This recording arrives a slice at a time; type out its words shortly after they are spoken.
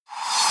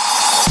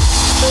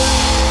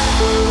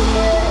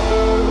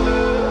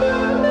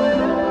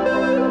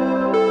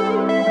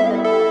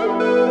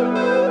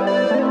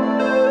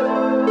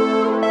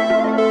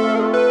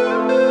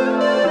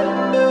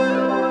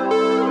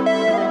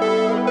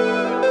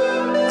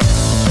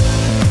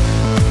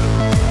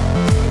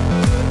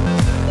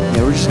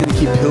going to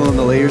keep peeling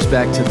the layers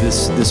back to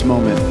this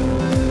moment.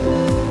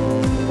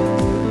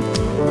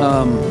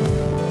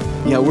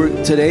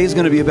 Today is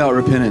going to be about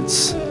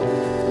repentance.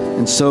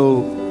 And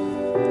so,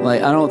 I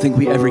don't think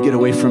we ever get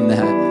away from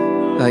that.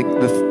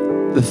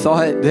 The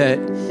thought that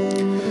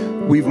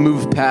we've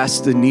moved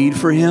past the need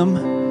for him,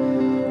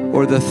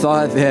 or the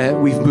thought that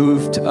we've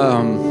moved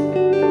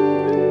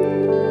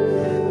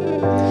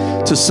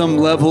to some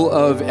level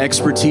of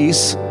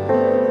expertise.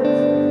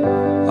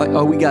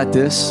 We got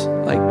this.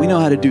 We know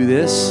how to do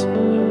this.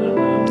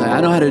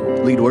 I know how to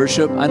lead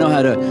worship. I know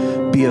how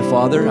to be a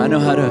father. I know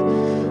how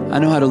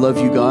to love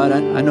you, God.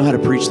 I know how to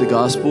preach the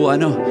gospel. I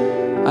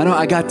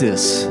got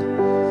this.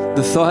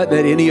 The thought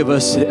that any of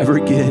us ever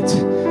get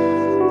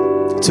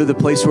to the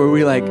place where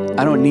we're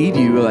I don't need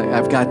you.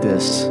 I've got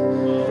this.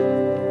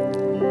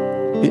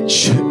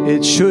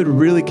 It should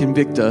really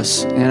convict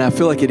us, and I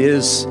feel like it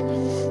is.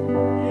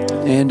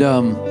 And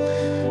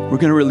we're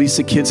going to release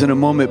the kids in a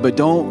moment, but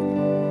don't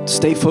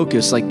stay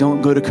focused.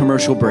 Don't go to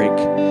commercial break.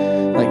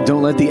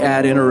 Don't let the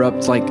ad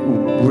interrupt.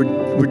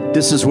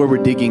 This is where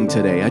we're digging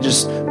today. I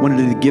just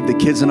wanted to give the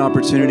kids an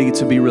opportunity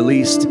to be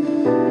released.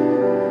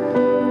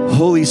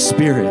 Holy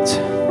Spirit,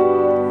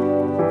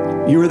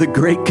 you are the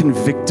great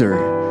convictor.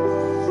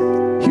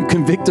 You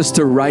convict us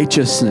to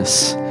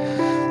righteousness.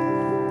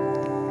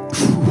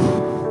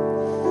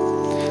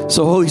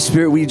 So Holy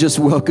Spirit, we just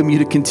welcome you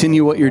to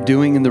continue what you're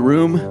doing in the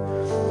room.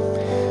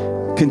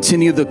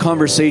 Continue the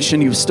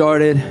conversation you've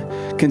started.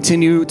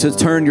 Continue to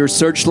turn your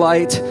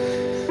searchlight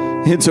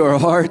into our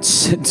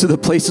hearts, into the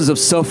places of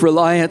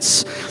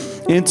self-reliance,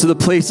 into the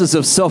places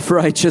of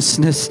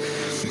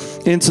self-righteousness,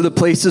 into the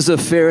places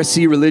of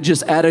Pharisee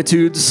religious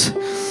attitudes.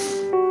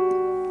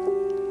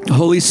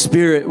 Holy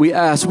Spirit, we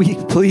ask, we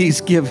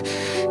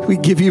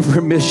give you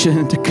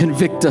permission to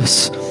convict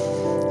us.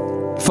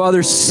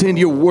 Father, send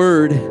your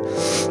word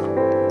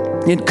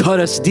and cut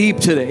us deep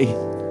today.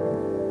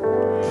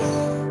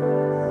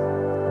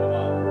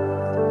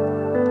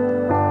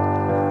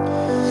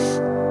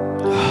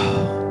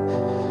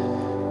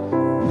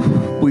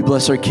 We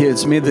bless our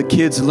kids. May the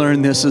kids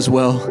learn this as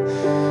well.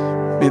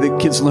 May the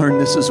kids learn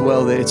this as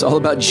well, that it's all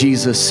about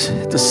Jesus,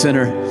 the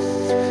center.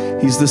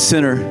 He's the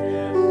center.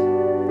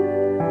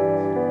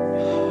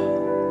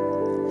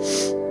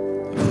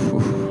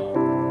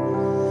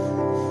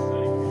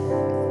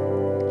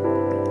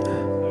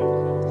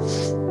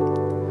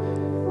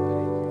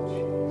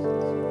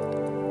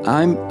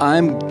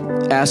 I'm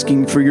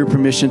asking for your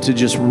permission to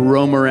just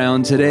roam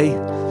around today.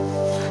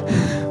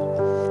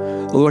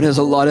 The Lord has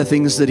a lot of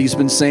things that he's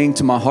been saying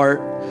to my heart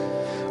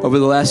over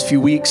the last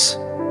few weeks.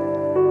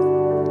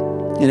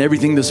 And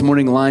everything this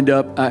morning lined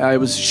up. I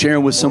was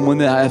sharing with someone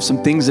that I have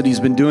some things that he's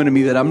been doing to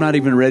me that I'm not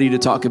even ready to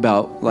talk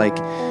about.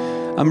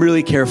 I'm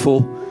really careful.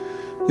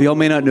 Y'all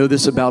may not know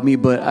this about me,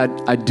 but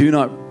I do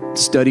not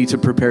study to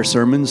prepare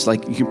sermons. You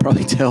can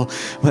probably tell,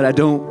 but I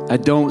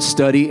don't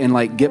study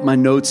and get my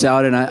notes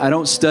out, and I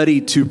don't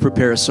study to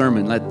prepare a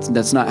sermon.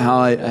 That's not how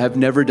I have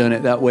never done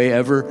it that way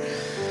ever.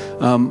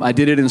 I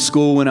did it in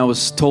school when I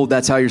was told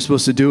that's how you're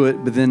supposed to do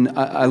it. But then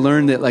I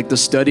learned that the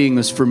studying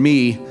was for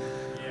me,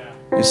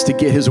 is to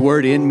get his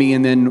word in me.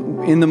 And then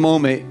in the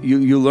moment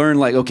you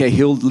learn okay,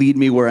 he'll lead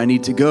me where I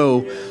need to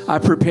go. I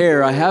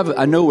prepare,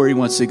 I know where he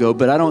wants to go,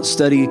 but I don't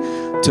study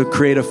to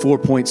create a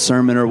 4-point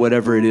sermon or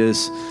whatever it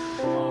is.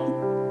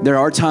 There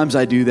are times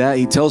I do that.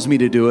 He tells me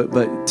to do it,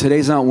 but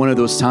today's not one of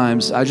those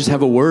times. I just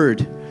have a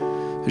word.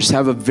 I just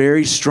have a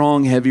very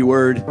strong, heavy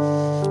word.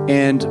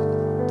 And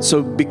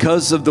so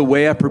because of the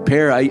way I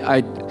prepare,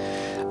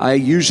 I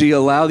usually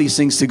allow these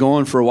things to go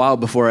on for a while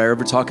before I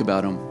ever talk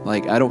about them.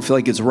 I don't feel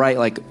like it's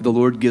right. The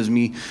Lord gives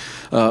me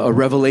a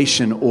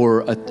revelation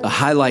or a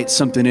highlight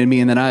something in me,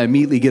 and then I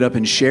immediately get up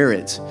and share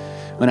it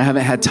when I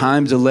haven't had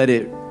time to let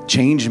it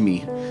change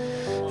me.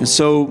 And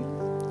so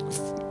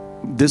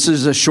this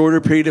is a shorter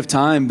period of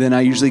time than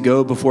I usually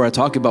go before I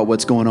talk about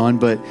what's going on,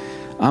 but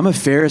I'm a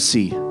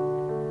Pharisee.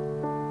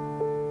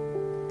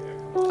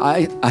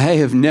 I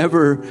have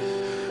never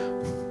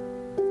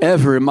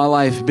ever in my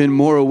life been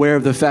more aware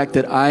of the fact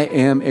that I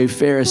am a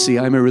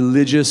Pharisee. I'm a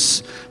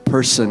religious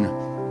person.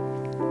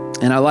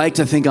 And I like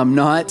to think I'm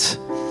not.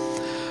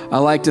 I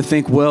like to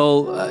think,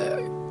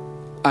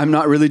 I'm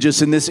not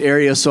religious in this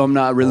area, so I'm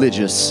not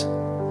religious.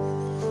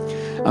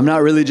 I'm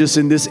not religious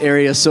in this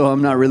area, so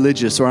I'm not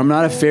religious. Or I'm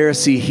not a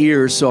Pharisee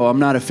here, so I'm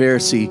not a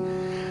Pharisee.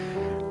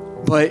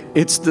 But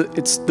it's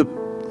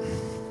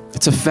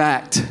a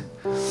fact.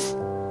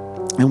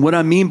 And what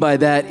I mean by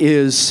that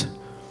is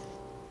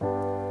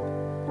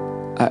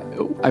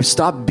I've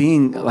stopped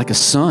being like a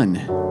son.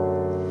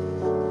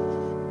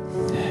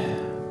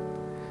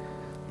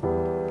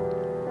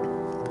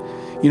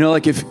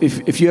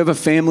 If you have a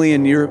family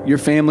and your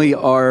family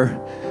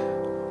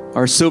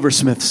are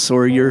silversmiths,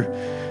 or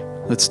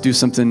let's do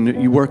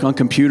something, you work on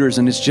computers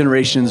and it's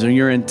generations, and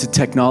you're into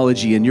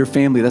technology, and your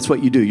family, that's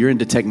what you do. You're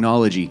into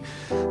technology.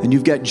 And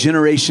you've got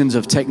generations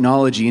of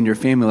technology in your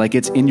family,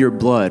 it's in your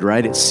blood,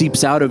 right? It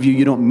seeps out of you.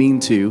 You don't mean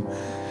to.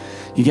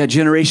 You got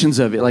generations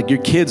of it. Your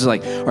kids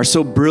are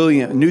so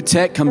brilliant. New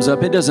tech comes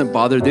up. It doesn't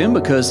bother them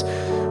because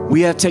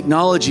We have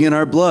technology in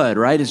our blood,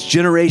 right? It's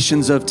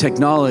generations of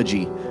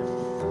technology.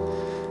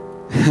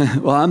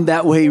 Well, I'm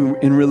that way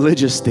in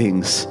religious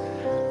things.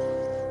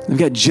 I've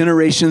got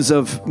generations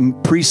of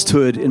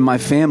priesthood in my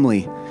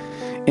family,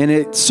 and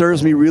it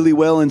serves me really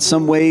well in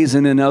some ways,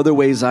 and in other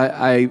ways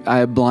I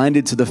am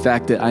blinded to the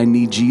fact that I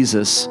need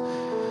Jesus,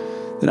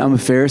 that I'm a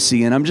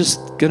Pharisee. And I'm just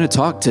going to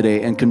talk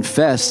today and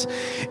confess.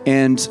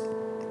 And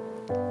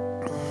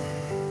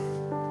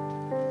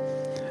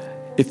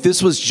if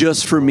this was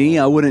just for me,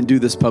 I wouldn't do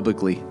this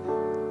publicly.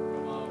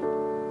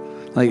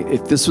 Like,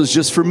 if this was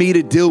just for me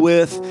to deal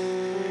with,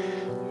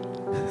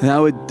 and I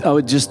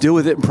would just deal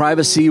with it in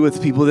privacy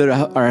with people that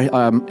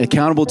are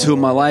accountable to in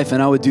my life,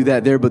 and I would do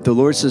that there. But the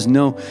Lord says,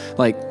 no,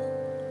 like,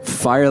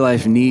 Fire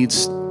Life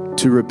needs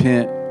to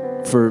repent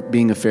for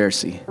being a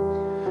Pharisee.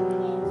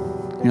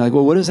 And you're like,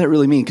 well, what does that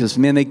really mean? Because,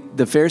 man,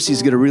 the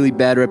Pharisees get a really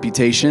bad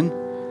reputation.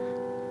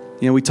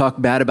 You know, we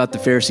talk bad about the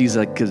Pharisees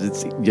because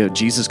it's, you know,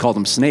 Jesus called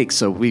them snakes,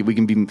 so we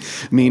can be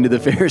mean to the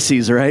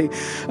Pharisees, right?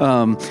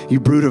 You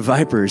brood of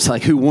vipers,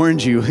 like, who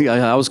warned you?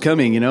 I was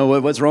coming, you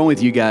know, what's wrong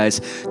with you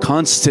guys?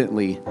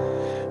 Constantly.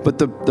 But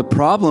the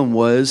problem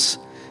was,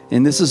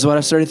 and this is what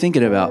I started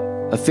thinking about,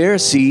 a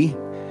Pharisee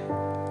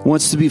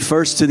wants to be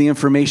first to the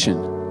information.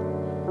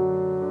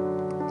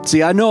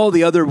 See, I know all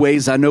the other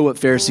ways. I know what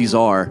Pharisees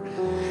are.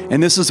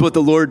 And this is what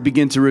the Lord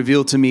began to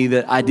reveal to me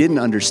that I didn't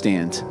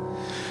understand.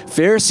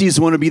 Pharisees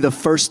want to be the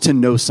first to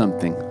know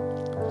something.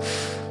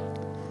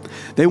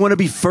 They want to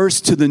be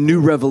first to the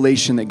new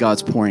revelation that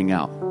God's pouring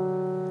out.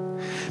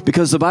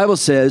 Because the Bible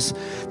says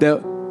that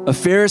a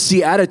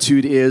Pharisee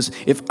attitude is,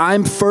 if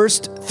I'm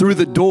first through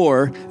the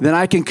door, then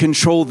I can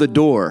control the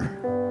door.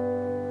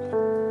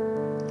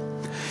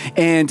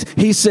 And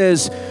he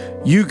says,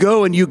 you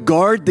go and you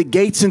guard the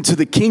gates into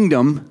the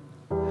kingdom,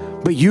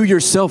 but you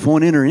yourself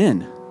won't enter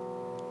in.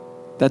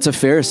 That's a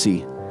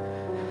Pharisee.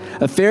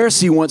 A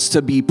Pharisee wants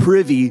to be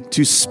privy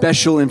to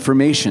special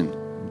information.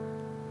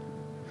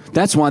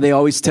 That's why they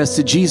always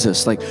tested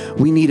Jesus. Like,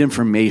 we need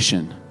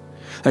information.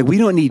 Like, we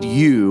don't need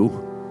you.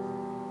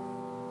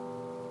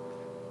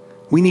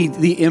 We need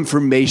the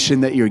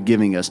information that you're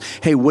giving us.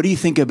 Hey, what do you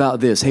think about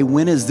this? Hey,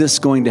 when is this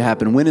going to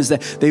happen? When is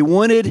that? They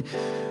wanted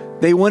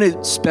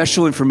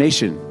special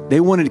information.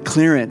 They wanted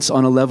clearance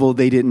on a level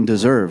they didn't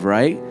deserve,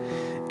 right?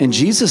 And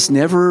Jesus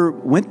never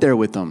went there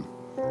with them.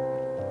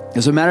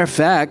 As a matter of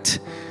fact,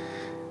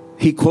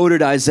 he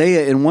quoted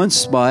Isaiah in one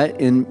spot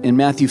in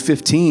Matthew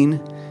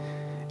 15,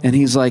 and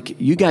he's like,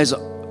 you guys,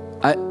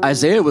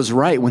 Isaiah was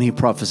right when he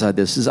prophesied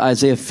this. This is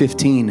Isaiah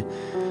 15,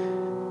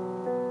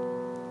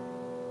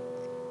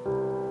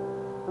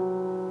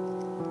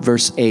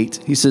 verse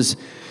 8. He says,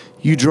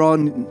 you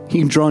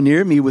can draw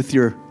near me with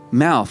your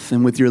mouth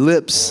and with your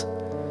lips,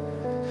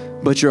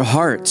 but your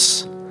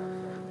hearts,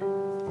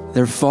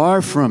 they're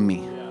far from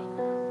me.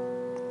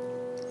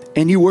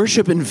 And you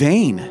worship in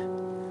vain.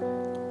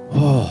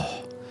 Oh.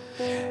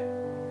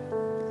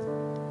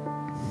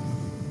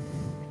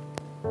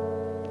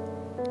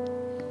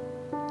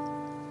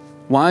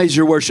 Why is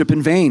your worship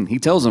in vain? He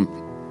tells them.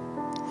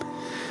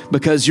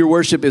 Because your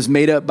worship is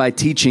made up by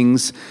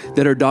teachings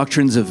that are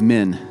doctrines of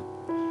men.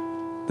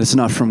 That's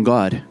not from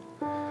God.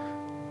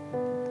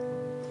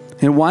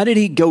 And why did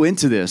he go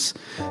into this?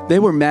 They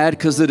were mad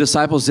because the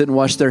disciples didn't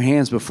wash their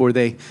hands before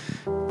they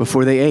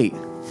ate.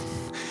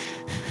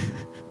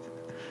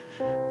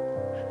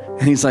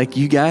 And he's like,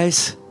 you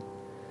guys,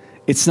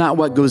 it's not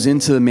what goes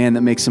into the man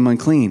that makes him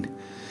unclean.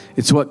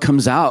 It's what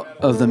comes out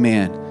of the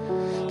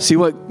man. See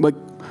what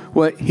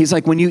he's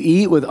like, when you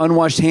eat with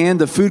unwashed hand,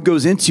 the food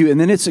goes into you and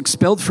then it's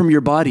expelled from your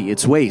body.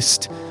 It's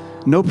waste.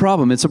 No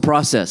problem. It's a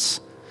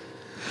process.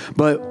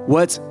 But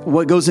what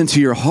goes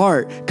into your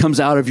heart comes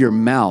out of your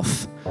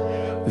mouth.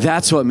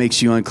 That's what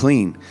makes you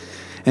unclean.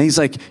 And he's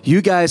like,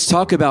 you guys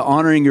talk about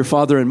honoring your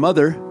father and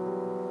mother.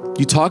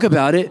 You talk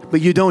about it,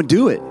 but you don't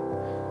do it.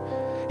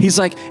 He's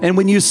like, and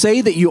when you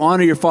say that you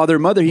honor your father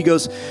and mother, he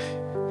goes,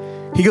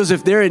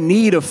 if they're in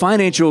need of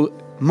financial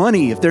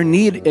money, if they're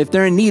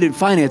in need in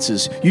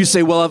finances, you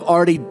say, well, I've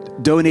already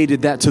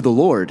donated that to the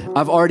Lord.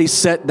 I've already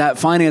set that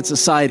finance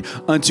aside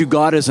unto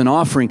God as an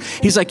offering.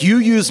 He's like, you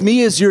use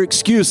me as your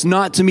excuse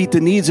not to meet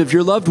the needs of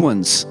your loved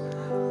ones.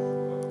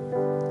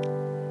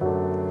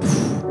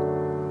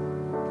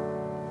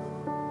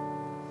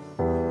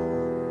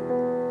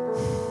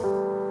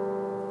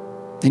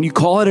 And you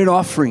call it an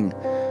offering.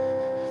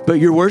 But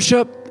your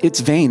worship, it's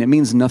vain. It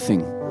means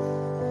nothing.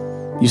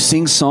 You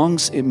sing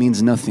songs, it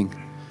means nothing.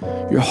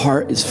 Your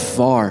heart is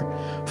far,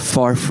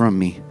 far from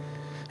me.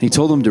 And he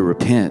told them to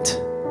repent.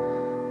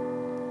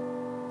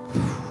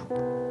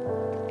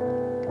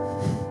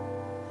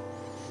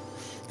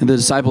 And the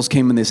disciples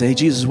came and they said, hey,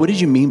 Jesus, what did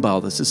you mean by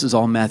all this? This is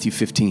all Matthew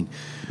 15.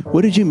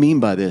 What did you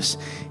mean by this?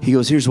 He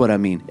goes, here's what I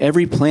mean.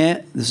 Every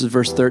plant, this is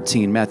verse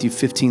 13, Matthew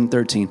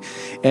 15:13.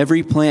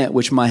 Every plant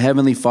which my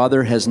heavenly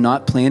Father has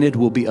not planted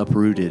will be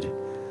uprooted.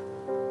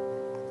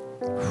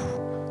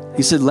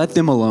 He said, let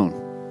them alone.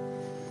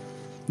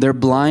 They're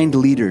blind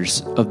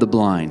leaders of the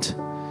blind.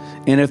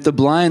 And if the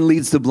blind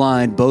leads the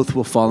blind, both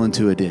will fall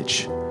into a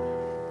ditch.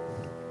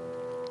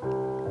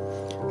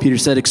 Peter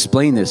said,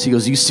 explain this. He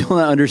goes, you still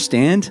not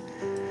understand?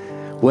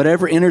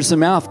 Whatever enters the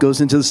mouth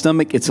goes into the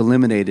stomach, it's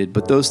eliminated.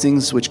 But those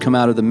things which come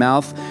out of the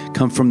mouth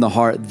come from the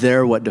heart.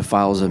 They're what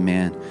defiles a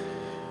man.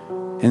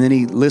 And then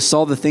he lists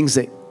all the things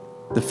that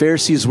the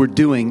Pharisees were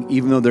doing,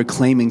 even though they're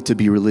claiming to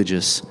be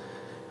religious.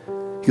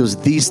 He goes,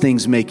 these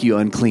things make you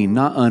unclean,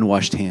 not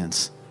unwashed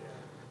hands.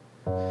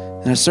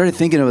 And I started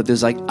thinking about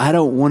this, like, I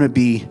don't want to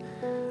be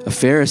a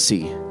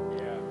Pharisee.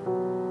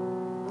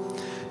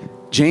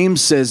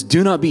 James says,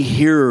 do not be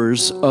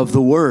hearers of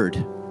the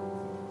word.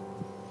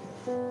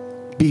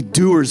 Be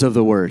doers of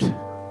the word.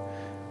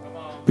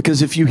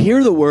 Because if you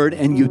hear the word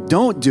and you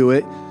don't do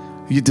it,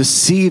 you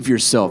deceive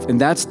yourself.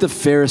 And that's the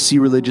Pharisee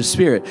religious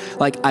spirit.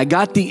 Like, I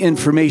got the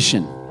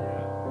information.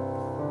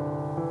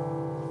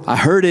 I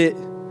heard it.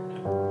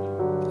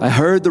 I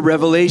heard the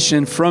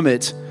revelation from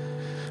it.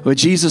 But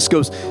Jesus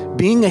goes,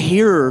 being a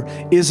hearer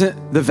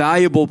isn't the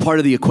valuable part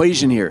of the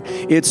equation here.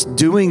 It's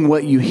doing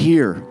what you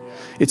hear.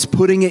 It's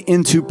putting it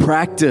into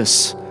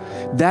practice.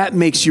 That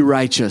makes you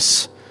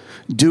righteous.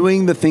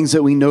 Doing the things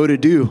that we know to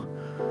do.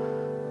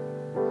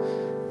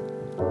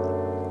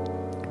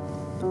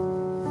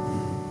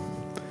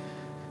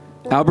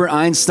 Albert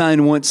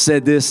Einstein once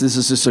said this. This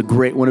is just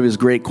one of his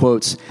great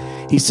quotes.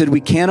 He said,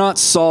 we cannot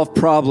solve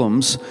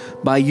problems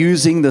by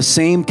using the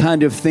same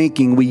kind of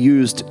thinking we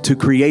used to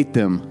create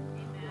them.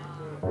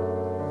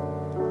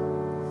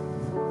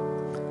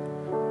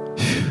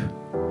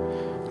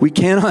 We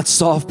cannot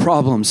solve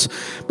problems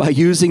by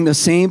using the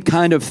same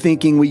kind of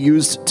thinking we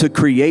used to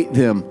create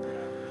them.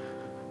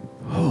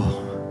 Oh.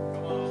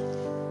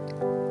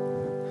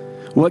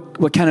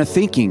 What kind of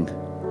thinking?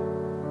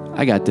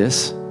 I got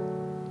this.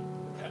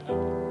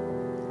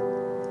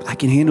 I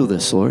can handle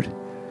this, Lord.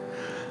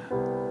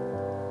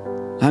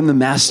 I'm the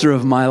master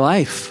of my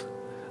life.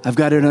 I've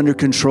got it under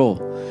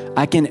control.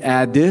 I can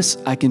add this.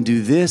 I can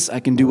do this.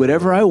 I can do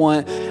whatever I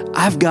want.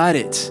 I've got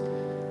it.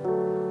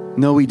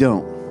 No, we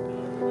don't.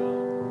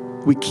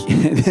 We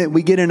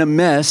get in a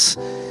mess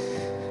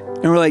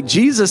and we're like,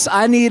 Jesus,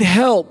 I need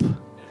help.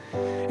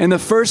 And the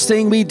first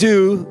thing we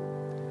do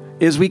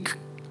is we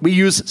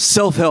use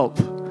self-help.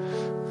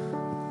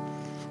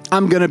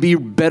 I'm going to be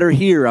better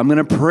here. I'm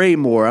going to pray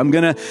more. I'm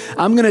going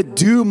to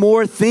do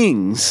more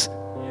things.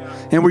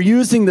 And we're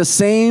using the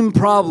same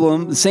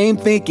problem, the same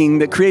thinking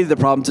that created the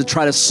problem to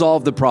try to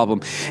solve the problem.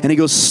 And he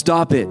goes,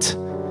 stop it.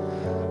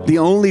 The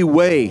only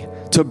way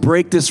to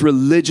break this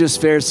religious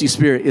Pharisee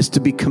spirit is to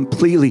be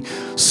completely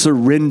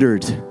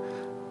surrendered to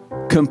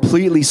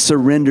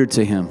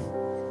him.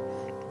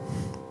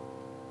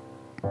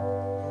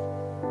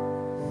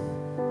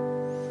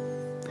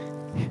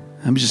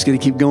 I'm just going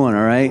to keep going,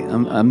 all right?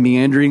 I'm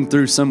meandering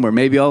through somewhere.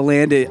 Maybe I'll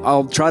land it.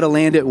 I'll try to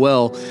land it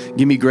well.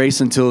 Give me grace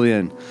until the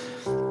end.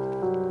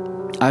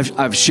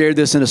 I've shared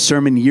this in a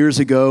sermon years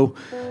ago,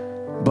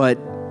 but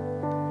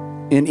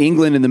in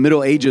England in the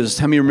Middle Ages,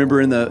 how many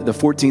remember in the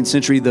 14th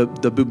century, the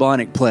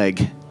bubonic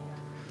plague?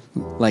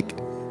 Like,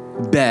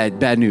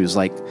 bad news.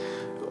 Like,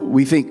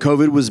 we think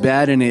COVID was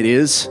bad, and it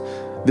is.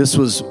 This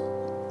was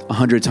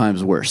 100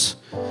 times worse.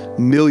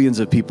 Millions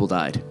of people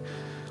died.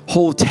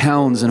 Whole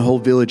towns and whole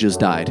villages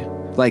died.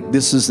 Like,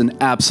 this is an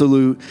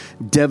absolute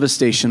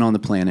devastation on the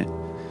planet.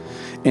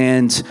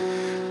 And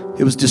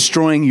it was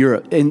destroying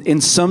Europe.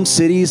 In some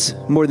cities,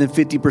 more than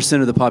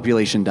 50% of the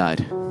population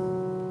died.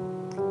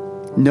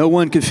 No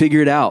one could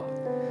figure it out.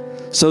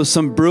 So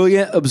some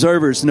brilliant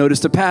observers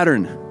noticed a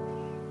pattern.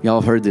 Y'all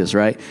have heard this,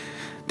 right?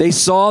 They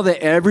saw that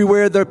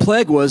everywhere the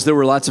plague was, there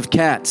were lots of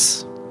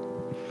cats.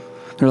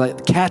 They're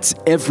like, cats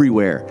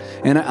everywhere.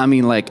 And I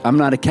mean, like, I'm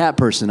not a cat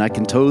person. I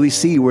can totally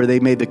see where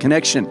they made the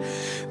connection.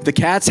 The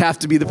cats have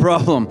to be the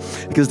problem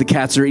because the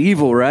cats are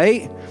evil,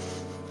 right?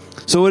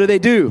 So what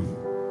do?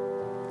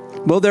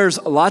 Well,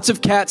 there's lots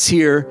of cats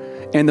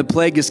here and the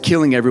plague is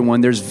killing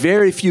everyone. There's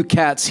very few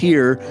cats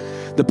here.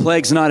 The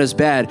plague's not as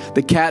bad.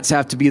 The cats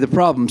have to be the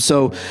problem.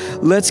 So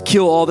let's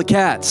kill all the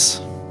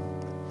cats.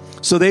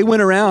 So they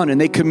went around and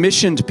they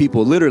commissioned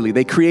people, literally.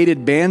 They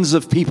created bands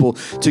of people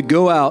to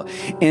go out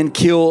and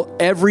kill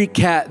every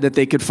cat that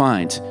they could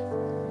find.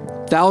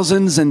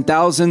 Thousands and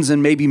thousands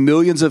and maybe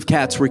millions of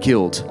cats were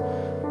killed.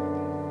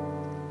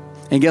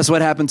 And guess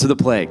what happened to the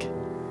plague?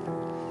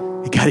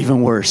 It got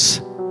even worse.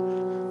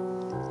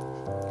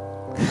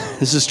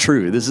 This is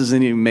true. This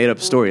isn't even a made up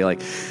story. Like,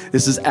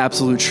 this is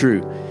absolute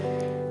true.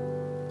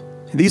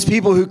 These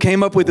people who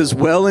came up with this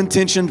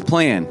well-intentioned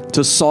plan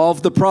to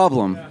solve the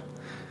problem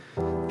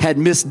had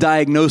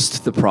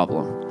misdiagnosed the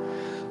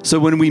problem. So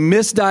when we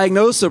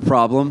misdiagnose a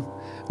problem,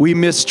 we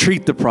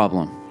mistreat the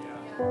problem.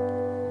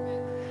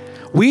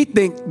 We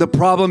think the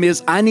problem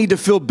is I need to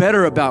feel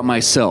better about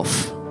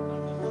myself.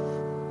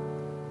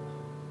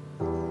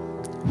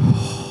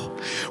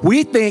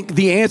 We think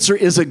the answer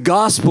is a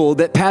gospel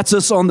that pats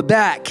us on the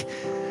back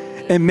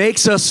and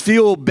makes us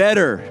feel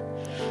better.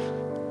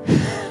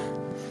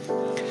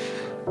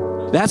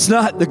 That's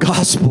not the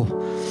gospel.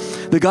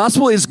 The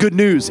gospel is good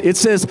news. It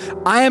says,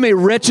 I am a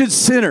wretched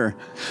sinner,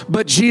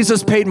 but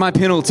Jesus paid my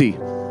penalty.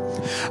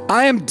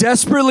 I am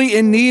desperately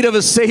in need of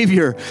a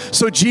Savior,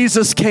 so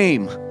Jesus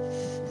came.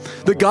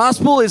 The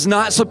gospel is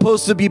not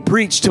supposed to be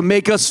preached to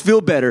make us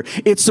feel better.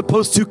 It's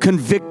supposed to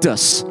convict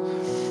us.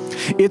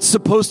 It's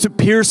supposed to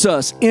pierce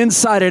us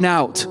inside and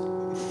out.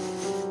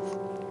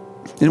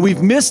 And we've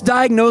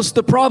misdiagnosed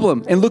the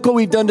problem. And look what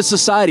we've done to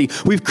society.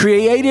 We've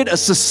created a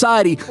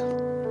society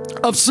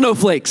of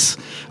snowflakes.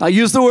 I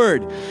use the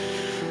word.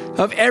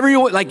 Of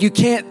everyone, like you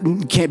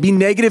can't be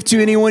negative to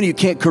anyone. You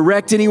can't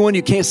correct anyone.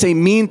 You can't say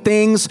mean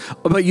things,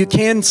 but you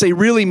can say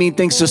really mean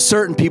things to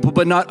certain people,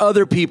 but not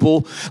other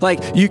people.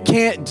 Like you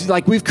can't,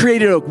 like we've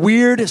created a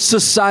weird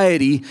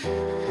society,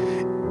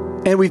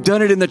 and we've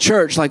done it in the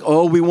church. Like,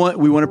 oh, we want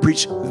to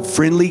preach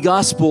friendly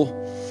gospel.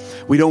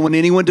 We don't want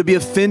anyone to be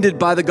offended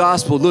by the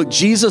gospel. Look,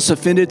 Jesus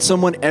offended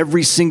someone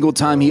every single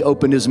time he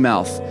opened his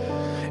mouth.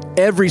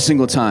 Every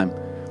single time.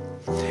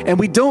 And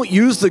we don't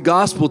use the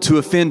gospel to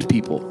offend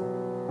people.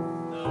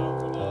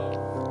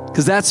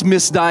 Because that's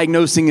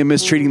misdiagnosing and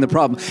mistreating the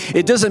problem.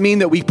 It doesn't mean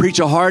that we preach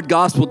a hard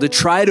gospel to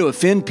try to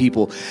offend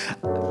people.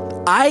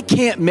 I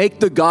can't make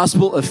the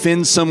gospel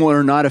offend someone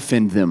or not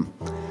offend them.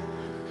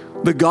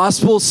 The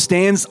gospel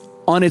stands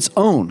on its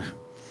own.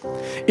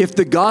 If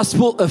the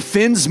gospel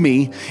offends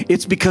me,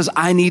 it's because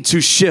I need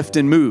to shift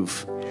and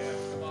move.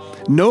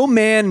 No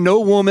man,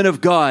 no woman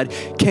of God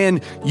can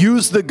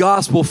use the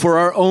gospel for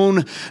our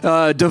own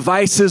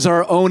devices,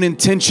 our own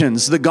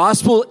intentions. The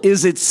gospel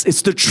is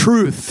it's the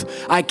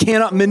truth. I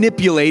cannot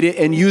manipulate it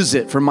and use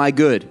it for my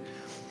good.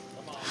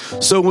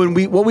 So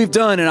what we've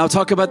done, and I'll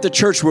talk about the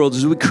church world,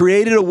 is we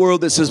created a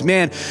world that says,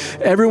 man,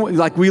 everyone,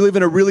 like we live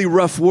in a really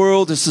rough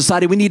world, a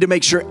society. We need to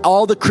make sure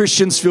all the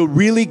Christians feel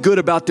really good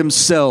about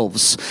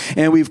themselves.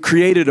 And we've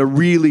created a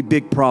really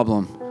big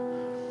problem.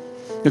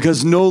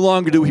 Because no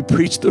longer do we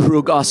preach the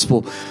real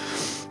gospel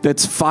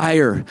that's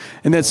fire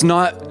and that's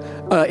not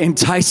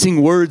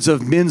enticing words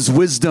of men's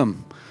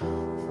wisdom.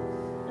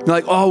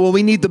 Like, oh, well,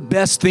 we need the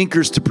best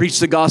thinkers to preach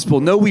the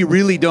gospel. No, we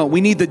really don't.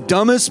 We need the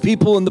dumbest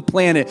people on the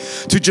planet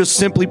to just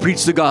simply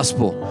preach the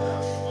gospel.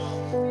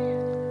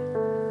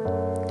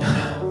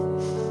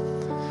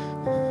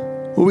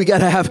 Well, we got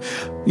to have,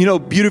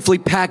 beautifully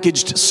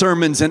packaged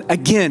sermons. And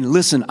again,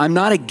 listen, I'm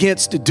not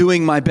against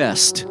doing my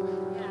best.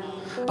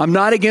 I'm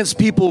not against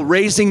people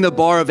raising the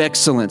bar of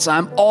excellence.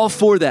 I'm all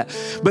for that.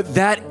 But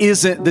that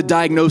isn't the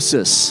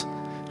diagnosis.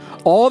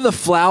 All the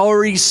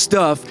flowery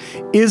stuff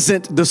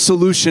isn't the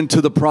solution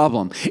to the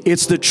problem.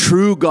 It's the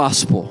true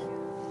gospel.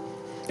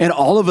 And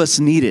all of us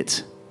need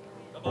it.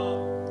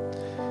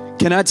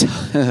 Can I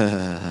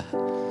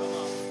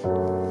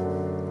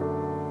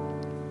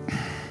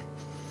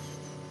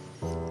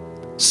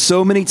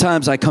So many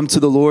times I come to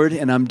the Lord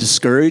and I'm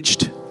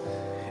discouraged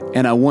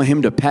and I want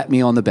him to pat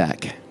me on the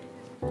back.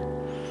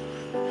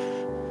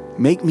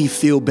 Make me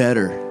feel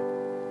better.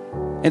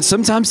 And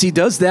sometimes he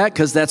does that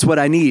because that's what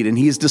I need. And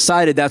he's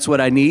decided that's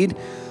what I need.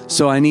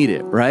 So I need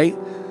it, right?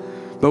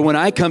 But when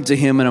I come to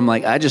him and I'm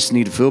like, I just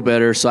need to feel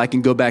better so I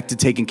can go back to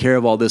taking care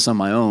of all this on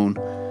my own.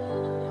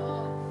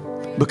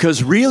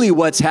 Because really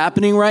what's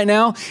happening right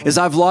now is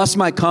I've lost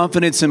my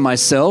confidence in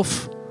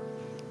myself.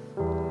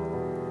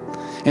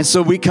 And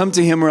so we come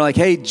to him, we're like,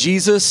 hey,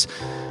 Jesus,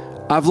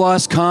 I've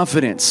lost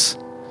confidence.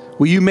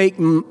 Will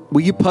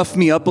you puff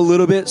me up a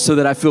little bit so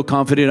that I feel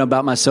confident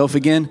about myself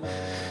again?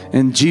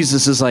 And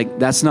Jesus is like,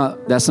 that's not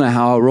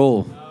how I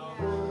roll.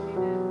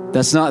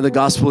 That's not the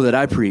gospel that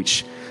I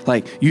preach.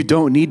 Like, you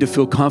don't need to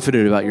feel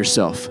confident about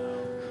yourself.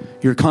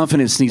 Your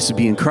confidence needs to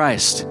be in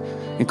Christ,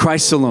 in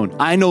Christ alone.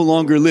 I no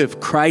longer live.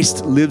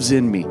 Christ lives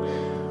in me.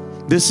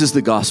 This is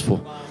the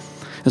gospel.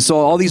 And so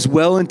all these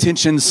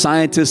well-intentioned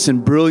scientists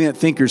and brilliant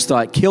thinkers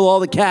thought, kill all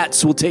the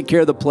cats, we'll take care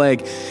of the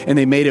plague. And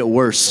they made it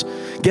worse.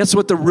 Guess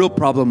what the real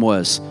problem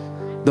was?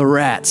 The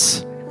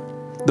rats.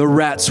 The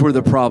rats were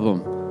the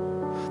problem.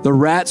 The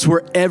rats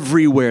were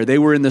everywhere. They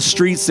were in the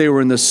streets. They were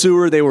in the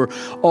sewer. They were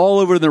all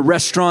over the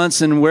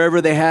restaurants and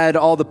wherever they had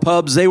all the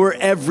pubs. They were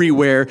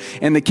everywhere.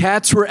 And the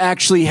cats were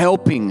actually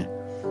helping.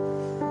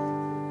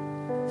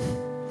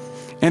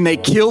 And they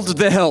killed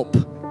the help.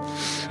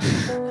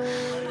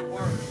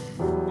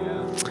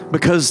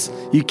 Because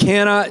you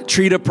cannot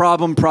treat a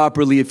problem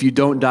properly if you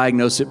don't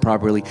diagnose it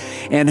properly.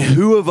 And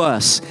who of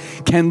us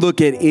can look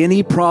at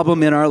any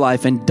problem in our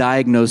life and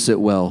diagnose it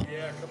well?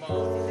 Yeah, come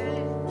on.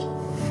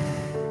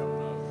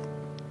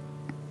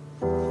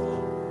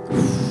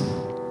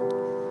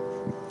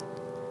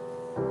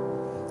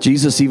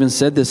 Jesus even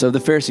said this of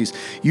the Pharisees.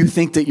 You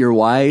think that you're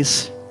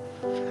wise?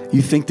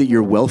 You think that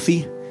you're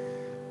wealthy?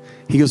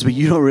 He goes, but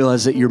you don't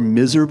realize that you're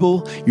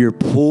miserable, you're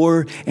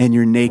poor, and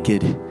you're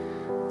naked.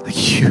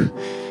 Like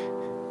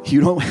you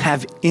don't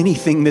have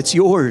anything that's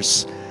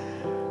yours.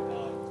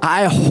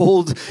 I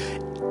hold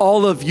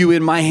all of you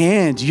in my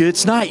hand.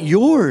 It's not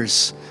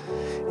yours.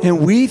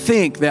 And we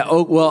think that,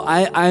 oh, well,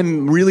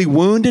 I'm really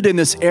wounded in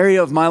this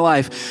area of my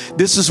life.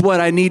 This is what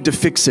I need to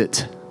fix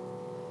it.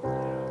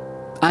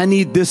 I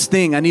need this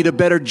thing. I need a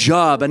better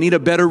job. I need a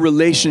better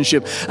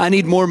relationship. I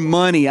need more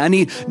money.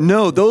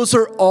 No, those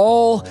are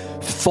all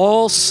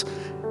false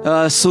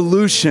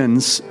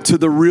solutions to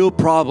the real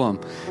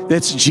problem.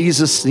 That's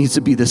Jesus needs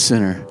to be the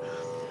center.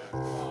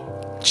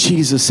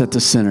 Jesus at the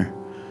center.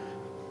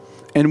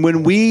 And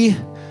when we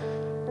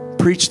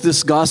preach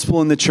this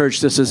gospel in the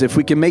church that says if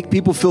we can make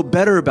people feel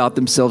better about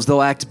themselves,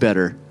 they'll act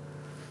better.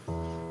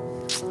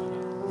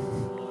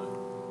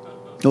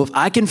 So if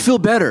I can feel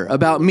better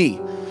about me,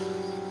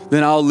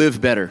 then I'll live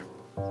better.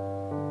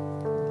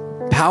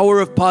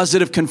 Power of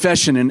positive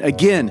confession. And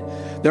again,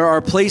 there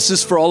are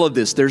places for all of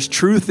this. There's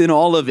truth in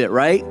all of it,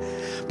 right?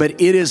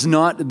 But it is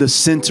not the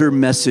center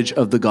message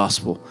of the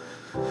gospel.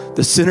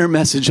 The center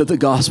message of the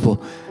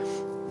gospel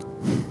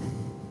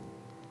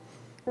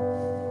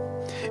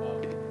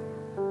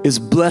is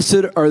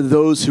blessed are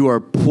those who are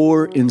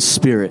poor in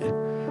spirit.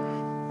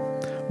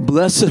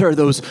 Blessed are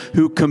those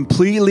who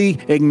completely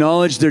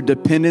acknowledge their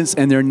dependence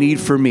and their need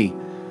for me,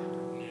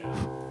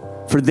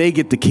 for they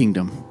get the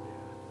kingdom.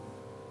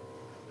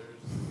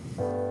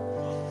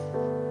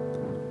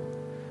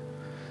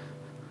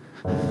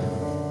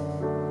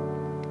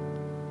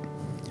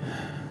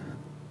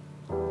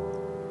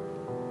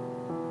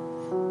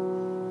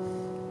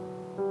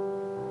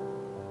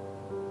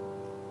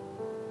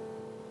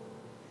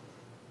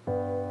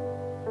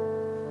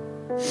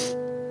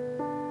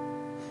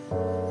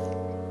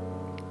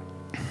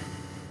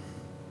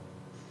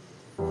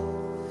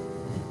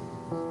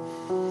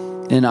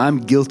 And I'm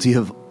guilty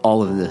of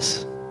all of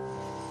this,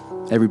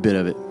 every bit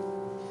of it.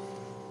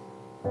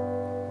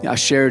 I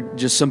shared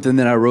just something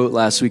that I wrote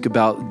last week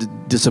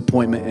about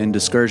disappointment and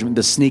discouragement,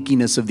 the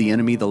sneakiness of the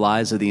enemy, the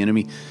lies of the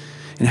enemy,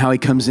 and how he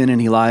comes in and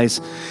he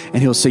lies and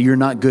he'll say, you're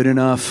not good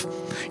enough.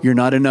 You're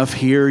not enough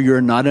here. You're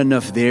not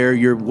enough there.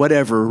 You're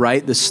whatever,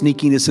 right? The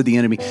sneakiness of the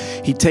enemy.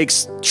 He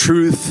takes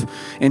truth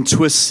and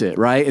twists it,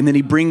 right? And then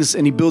he brings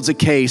and he builds a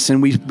case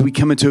and we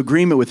come into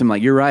agreement with him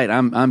like, you're right,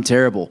 I'm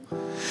terrible.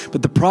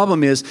 But the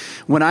problem is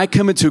when I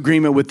come into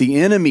agreement with the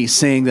enemy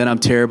saying that I'm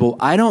terrible,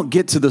 I don't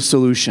get to the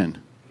solution.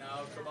 No,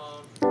 come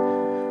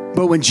on.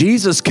 But when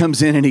Jesus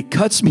comes in and he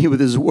cuts me with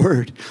his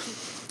word,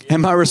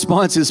 and my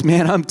response is,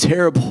 man, I'm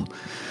terrible.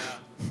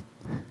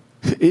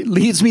 It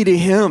leads me to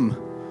him.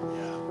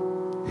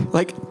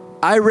 Like,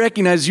 I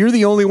recognize you're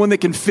the only one that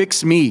can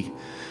fix me.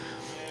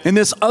 And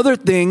this other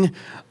thing,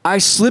 I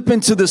slip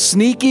into the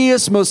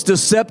sneakiest, most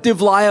deceptive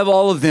lie of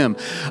all of them.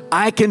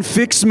 I can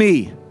fix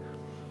me.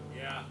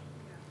 Yeah.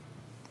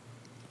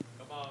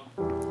 Come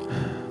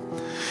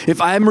on. If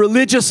I'm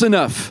religious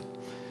enough,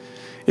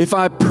 if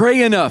I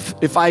pray enough,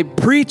 if I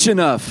preach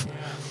enough,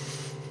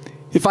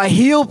 if I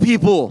heal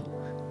people,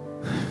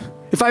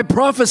 if I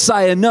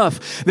prophesy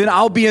enough, then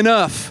I'll be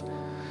enough.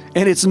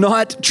 And it's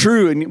not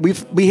true. And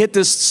we hit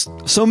this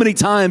so many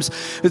times.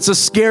 It's the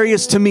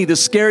scariest to me. The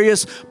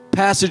scariest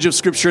passage of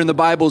scripture in the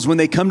Bible is when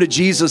they come to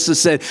Jesus and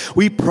said,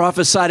 we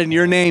prophesied in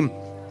your name.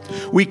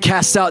 We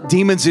cast out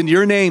demons in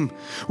your name.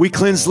 We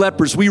cleansed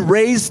lepers. We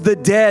raised the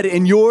dead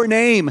in your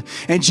name.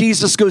 And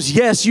Jesus goes,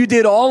 yes, you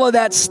did all of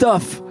that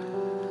stuff.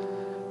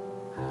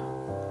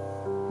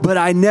 But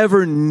I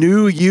never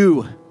knew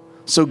you.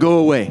 So go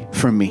away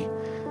from me.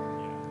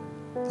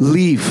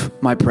 Leave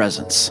my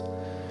presence.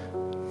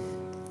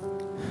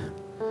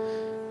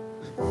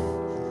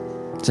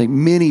 It's like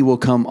many will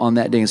come on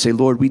that day and say,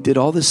 Lord, we did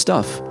all this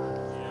stuff.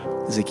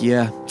 He's like,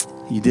 yeah,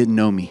 you didn't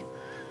know me.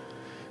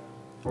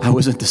 I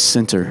wasn't the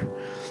center.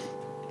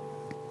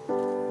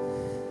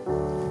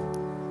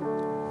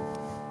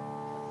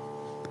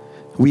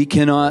 We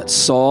cannot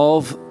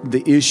solve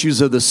the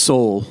issues of the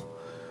soul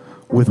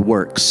with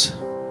works.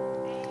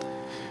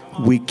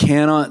 We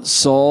cannot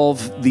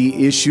solve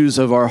the issues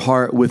of our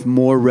heart with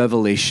more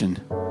revelation.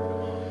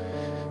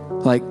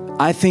 Like,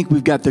 I think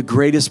we've got the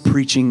greatest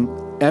preaching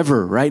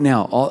ever right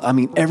now.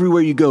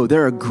 Everywhere you go,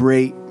 there's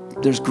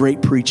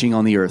great preaching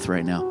on the earth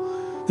right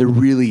now. There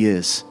really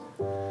is.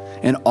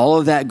 And all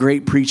of that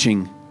great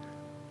preaching,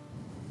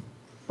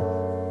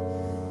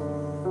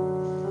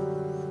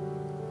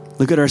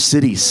 look at our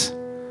cities.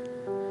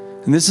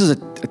 And this is a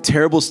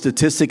terrible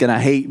statistic, and I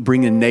hate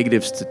bringing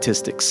negative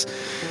statistics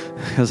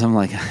because I'm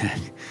like,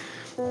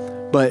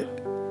 but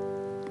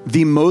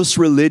the most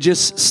religious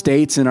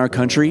states in our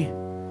country,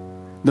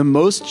 the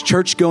most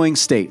church-going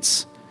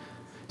states,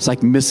 it's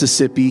like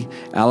Mississippi,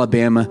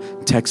 Alabama,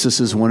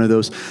 Texas is one of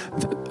those,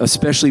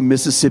 especially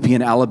Mississippi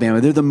and Alabama.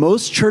 They're the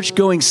most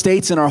church-going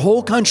states in our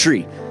whole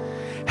country,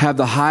 have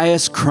the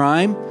highest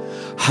crime,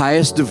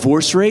 highest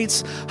divorce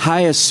rates,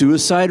 highest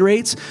suicide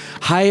rates,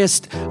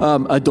 highest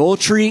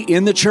adultery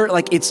in the church.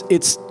 Like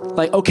it's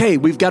like, okay,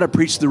 we've got to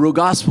preach the real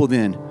gospel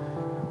then.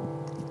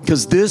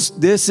 Because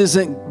this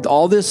isn't,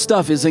 all this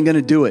stuff isn't going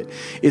to do it.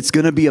 It's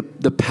going to be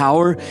the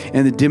power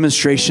and the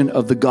demonstration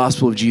of the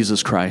gospel of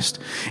Jesus Christ.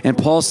 And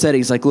Paul said,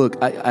 he's like, look,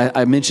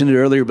 I mentioned it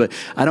earlier, but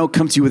I don't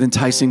come to you with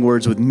enticing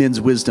words, with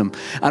men's wisdom.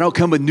 I don't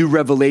come with new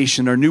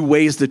revelation or new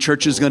ways the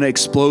church is going to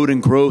explode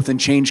in growth and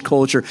change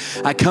culture.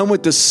 I come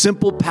with the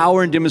simple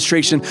power and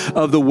demonstration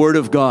of the word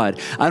of God.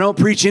 I don't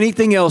preach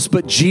anything else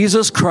but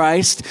Jesus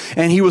Christ,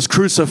 and he was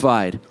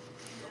crucified.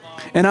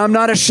 And I'm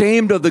not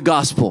ashamed of the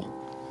gospel.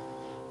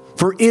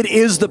 For it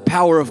is the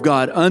power of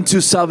God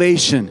unto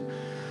salvation.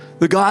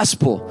 The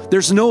gospel.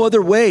 There's no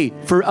other way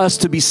for us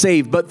to be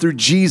saved but through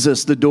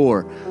Jesus, the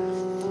door.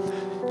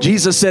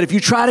 Jesus said, if you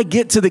try to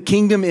get to the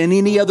kingdom in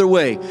any other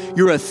way,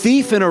 you're a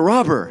thief and a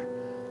robber.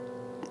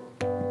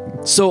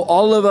 So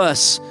all of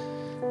us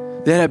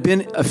that have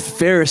been a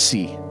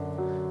Pharisee,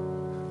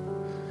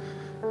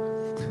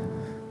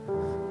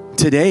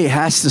 today it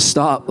has to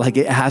stop. Like,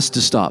 it has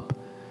to stop.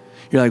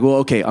 You're like, well,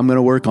 okay, I'm going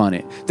to work on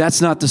it.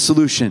 That's not the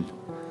solution.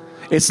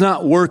 It's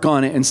not work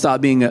on it and stop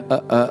being a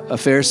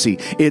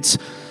Pharisee.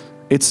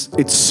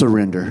 It's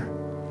surrender.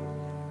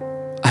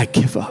 I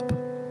give up.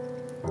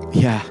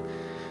 Yeah.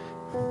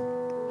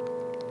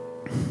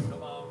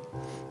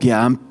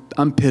 Yeah,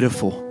 I'm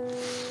pitiful.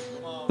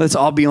 Let's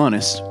all be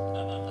honest.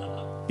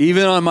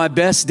 Even on my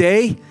best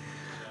day,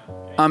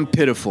 I'm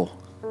pitiful.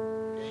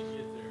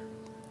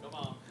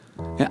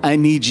 I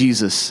need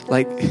Jesus.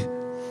 Like,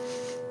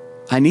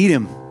 I need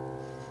him.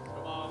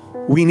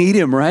 We need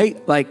him,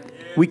 right? Like,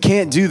 we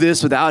can't do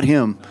this without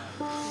him.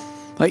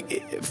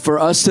 Like, for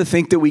us to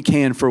think that we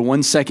can for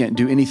 1 second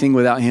do anything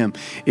without him,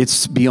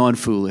 it's beyond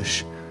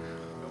foolish.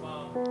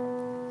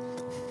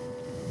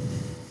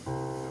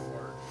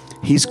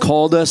 He's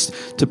called us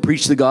to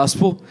preach the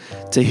gospel,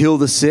 to heal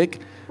the sick,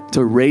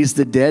 to raise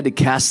the dead, to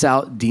cast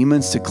out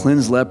demons, to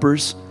cleanse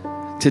lepers,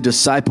 to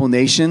disciple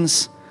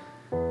nations.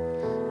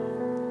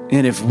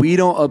 And if we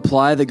don't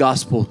apply the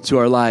gospel to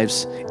our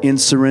lives in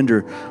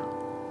surrender,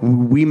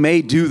 we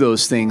may do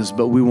those things,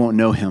 but we won't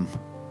know him.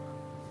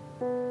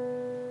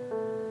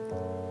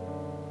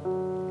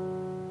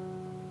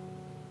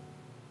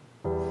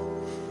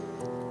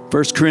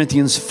 First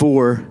Corinthians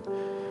 4,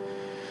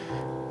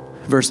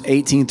 verse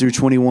 18 through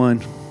 21.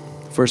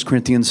 1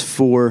 Corinthians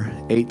 4,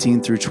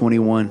 18 through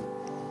 21.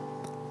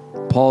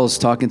 Paul is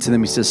talking to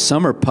them. He says,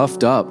 some are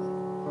puffed up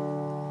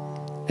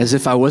as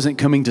if I wasn't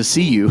coming to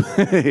see you.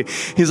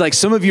 He's like,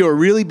 some of you are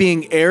really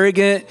being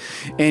arrogant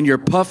and you're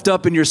puffed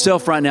up in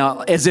yourself right now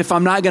as if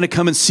I'm not going to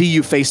come and see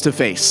you face to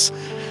face.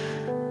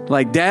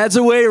 Like, dad's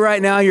away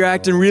right now. You're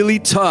acting really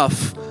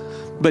tough,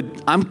 but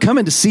I'm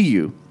coming to see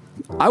you.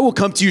 I will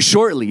come to you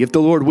shortly if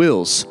the Lord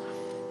wills.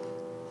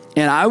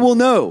 And I will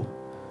know,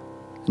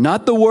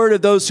 not the word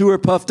of those who are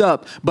puffed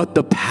up, but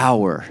the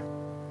power.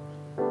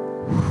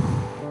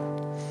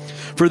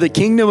 For the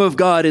kingdom of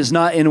God is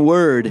not in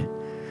word,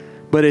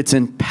 but it's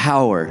in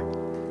power.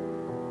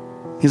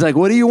 He's like,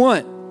 what do you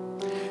want?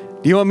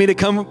 Do you want me to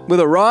come with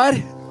a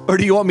rod? Or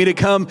do you want me to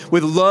come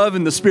with love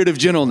and the spirit of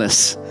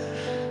gentleness?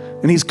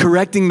 And he's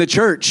correcting the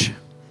church.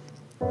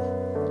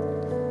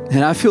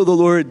 And I feel the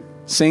Lord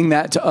saying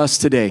that to us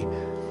today.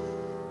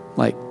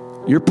 Like,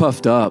 you're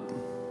puffed up.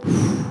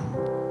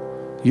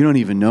 You don't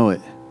even know it.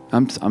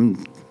 I'm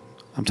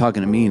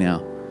talking to me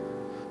now.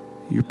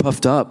 You're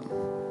puffed up.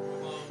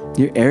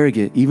 You're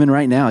arrogant. Even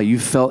right now, you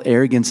felt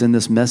arrogance in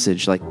this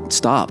message. Like,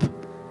 stop.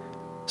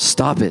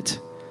 Stop it.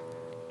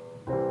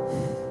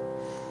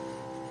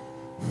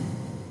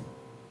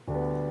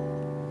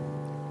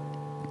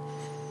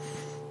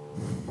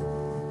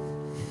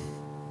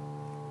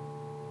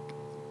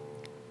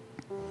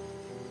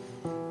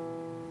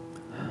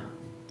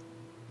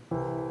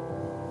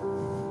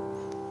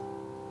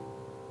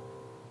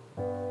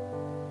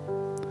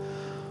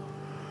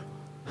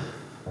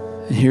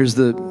 And here's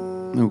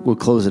we'll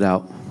close it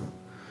out.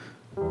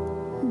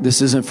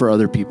 This isn't for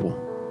other people.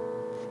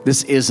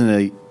 This isn't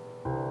a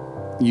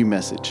you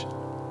message.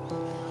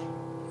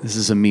 This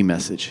is a me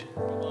message.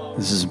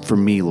 This is for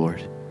me,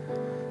 Lord.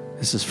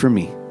 This is for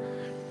me.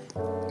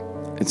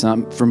 It's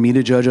not for me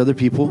to judge other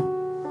people.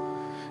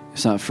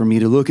 It's not for me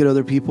to look at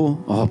other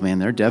people. Oh man,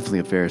 they're definitely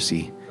a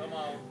Pharisee.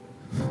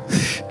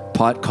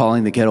 Pot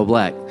calling the kettle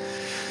black.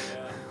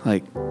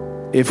 Like,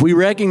 if we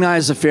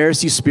recognize the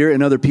Pharisee spirit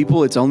in other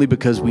people, it's only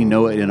because we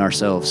know it in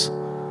ourselves.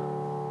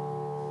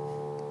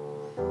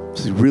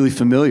 It's really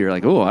familiar.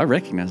 Like, oh, I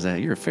recognize that.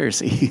 You're a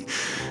Pharisee.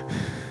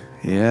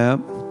 Yeah.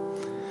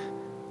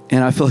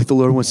 And I feel like the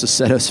Lord wants to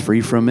set us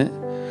free from it.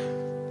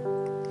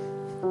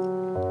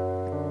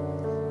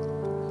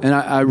 And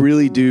I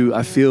really do.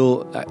 I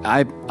feel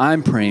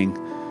I'm praying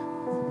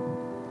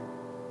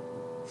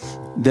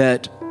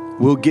that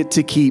we'll get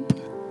to keep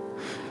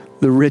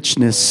the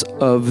richness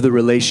of the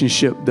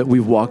relationship that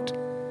we've walked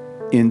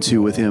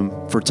into with him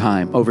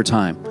over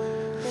time.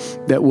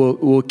 That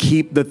we'll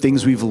keep the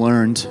things we've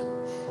learned,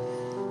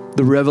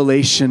 the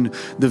revelation,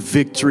 the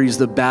victories,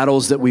 the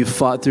battles that we've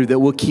fought through, that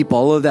we'll keep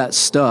all of that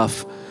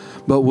stuff,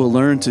 but we'll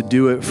learn to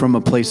do it from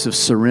a place of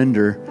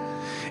surrender.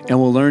 And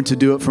we'll learn to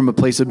do it from a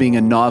place of being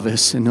a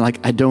novice and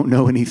like, I don't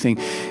know anything.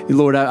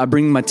 Lord, I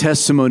bring my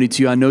testimony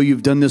to you. I know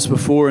you've done this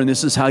before and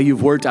this is how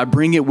you've worked. I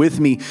bring it with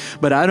me,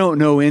 but I don't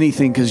know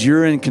anything because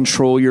you're in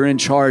control. You're in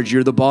charge.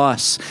 You're the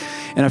boss.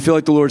 And I feel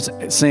like the Lord's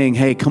saying,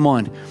 hey, come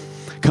on,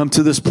 come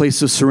to this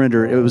place of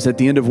surrender. It was at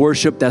the end of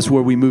worship. That's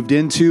where we moved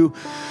into.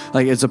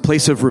 Like, it's a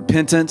place of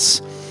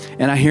repentance.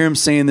 And I hear him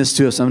saying this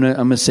to us. I'm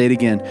gonna say it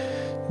again.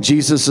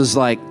 Jesus is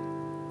like,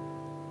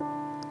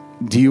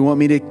 do you want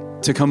me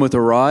to come with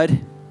a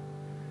rod?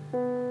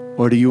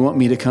 Or do you want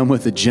me to come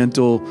with a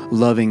gentle,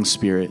 loving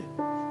spirit?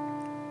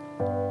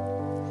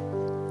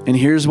 And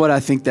here's what I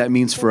think that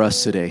means for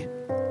us today.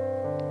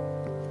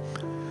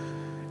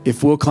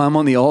 If we'll climb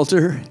on the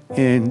altar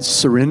and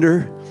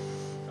surrender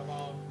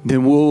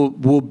then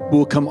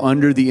we'll come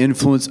under the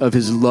influence of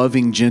his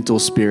loving, gentle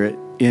spirit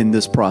in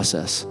this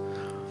process.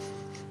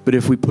 But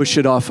if we push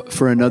it off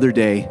for another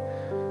day,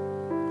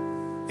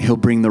 he'll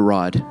bring the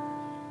rod.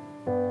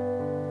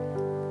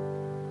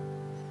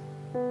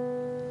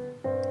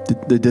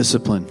 The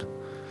discipline.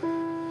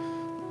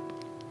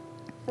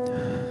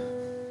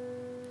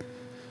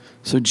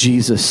 So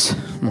Jesus,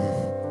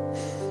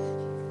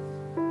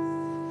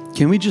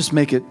 can we just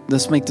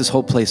let's make this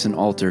whole place an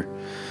altar.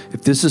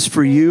 If this is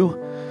for you,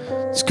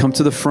 just come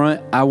to the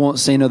front. I won't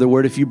say another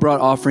word. If you brought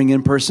offering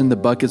in person, the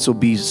buckets will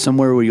be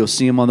somewhere where you'll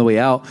see them on the way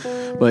out.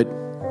 But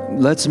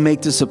let's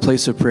make this a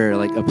place of prayer,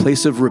 like a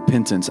place of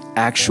repentance,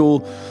 actual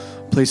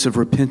place of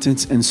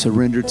repentance and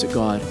surrender to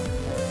God.